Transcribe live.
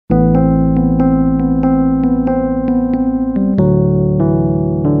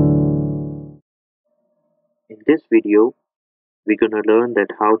video, we're going to learn that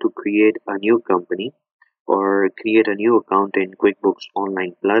how to create a new company or create a new account in QuickBooks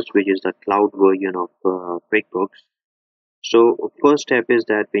Online Plus, which is the cloud version of QuickBooks. So first step is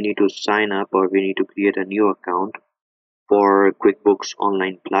that we need to sign up or we need to create a new account for QuickBooks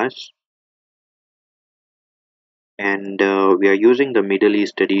Online Plus, and we are using the Middle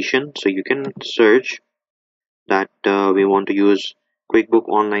East edition. So you can search that we want to use QuickBook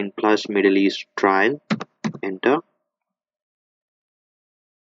Online Plus Middle East trial. Enter,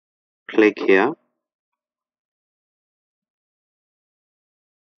 click here,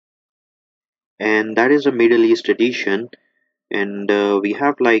 and that is a Middle East edition. And we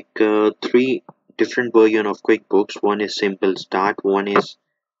have like three different version of QuickBooks. One is Simple Start, one is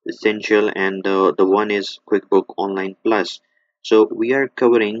Essential, and the one is QuickBook Online Plus. So we are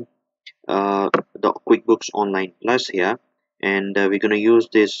covering the QuickBooks Online Plus here, and we're going to use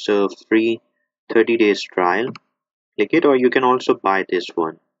this free 30 days trial. Click it, or you can also buy this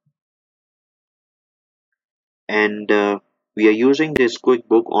one. And we are using this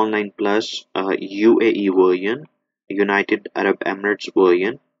QuickBook Online Plus UAE version, United Arab Emirates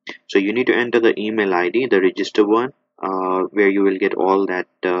version. So you need to enter the email ID, the register one, where you will get all that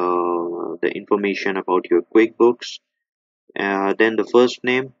the information about your QuickBooks. Then the first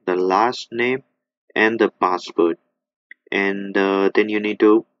name, the last name, and the password. And then you need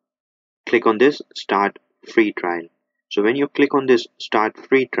to click on this Start Free Trial. So when you click on this Start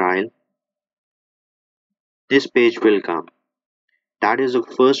Free Trial, this page will come. That is the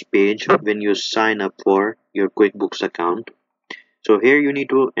first page when you sign up for your QuickBooks account. So here you need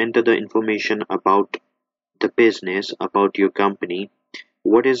to enter the information about the business, about your company.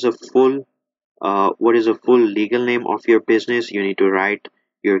 What is the full legal name of your business? You need to write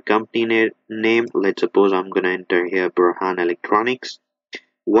your company name. Let's suppose I'm gonna enter here Burhan Electronics.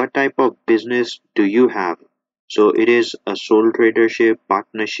 What type of business do you have? So it is a sole tradership,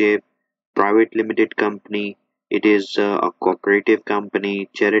 partnership, private limited company, it is a cooperative company,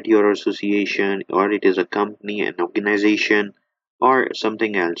 charity or association, or it is a company, an organization, or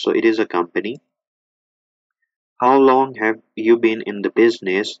something else. So it is a company. How long have you been in the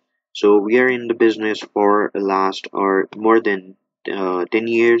business? So we are in the business for last or more than 10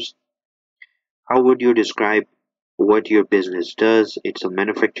 years. How would you describe what your business does? It's a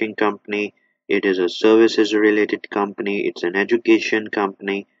manufacturing company, it is a services related company, it's an education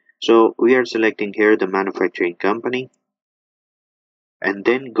company. So we are selecting here the manufacturing company and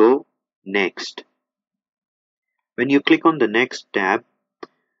then go next. When you click on the next tab,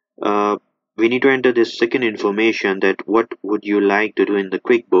 uh, we need to enter this second information, that what would you like to do in the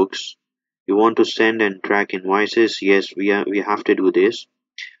QuickBooks. You want to send and track invoices? Yes, we have to do this.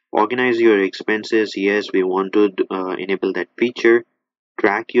 Organize your expenses? Yes, we want to enable that feature.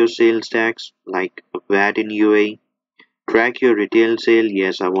 Track your sales tax like VAT in UAE. Track your retail sale?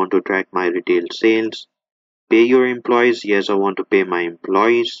 Yes, I want to track my retail sales. Pay your employees? Yes, I want to pay my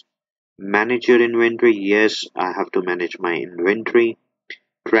employees. Manage your inventory? Yes, I have to manage my inventory.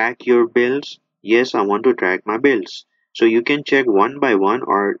 Track your bills? Yes, I want to track my bills. So you can check one by one,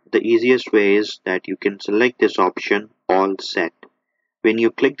 or the easiest way is that you can select this option, all set. When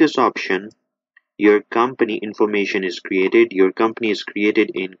you click this option, your company information is created. Your company is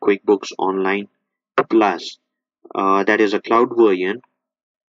created in QuickBooks Online Plus. That is a cloud version,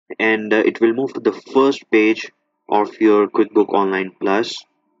 and it will move to the first page of your QuickBook Online Plus.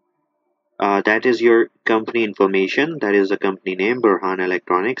 That is your company information. That is the company name, Burhan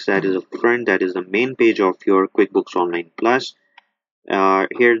Electronics. That is the front. That is the main page of your QuickBooks Online Plus.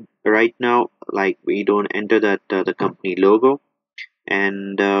 Here right now, like we don't enter that the company logo,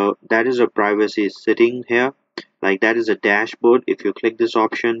 and that is a privacy setting here. Like that is a dashboard. If you click this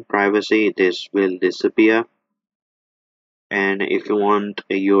option, privacy, this will disappear. And if you want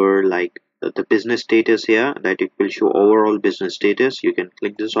your like the business status here, that it will show overall business status, you can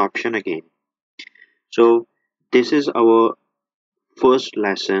click this option again. So this is our first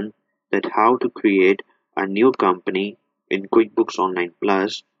lesson, that how to create a new company in QuickBooks Online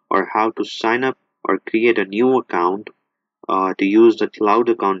Plus, or how to sign up or create a new account to use the cloud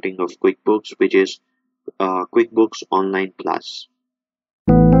accounting of QuickBooks, which is QuickBooks Online Plus.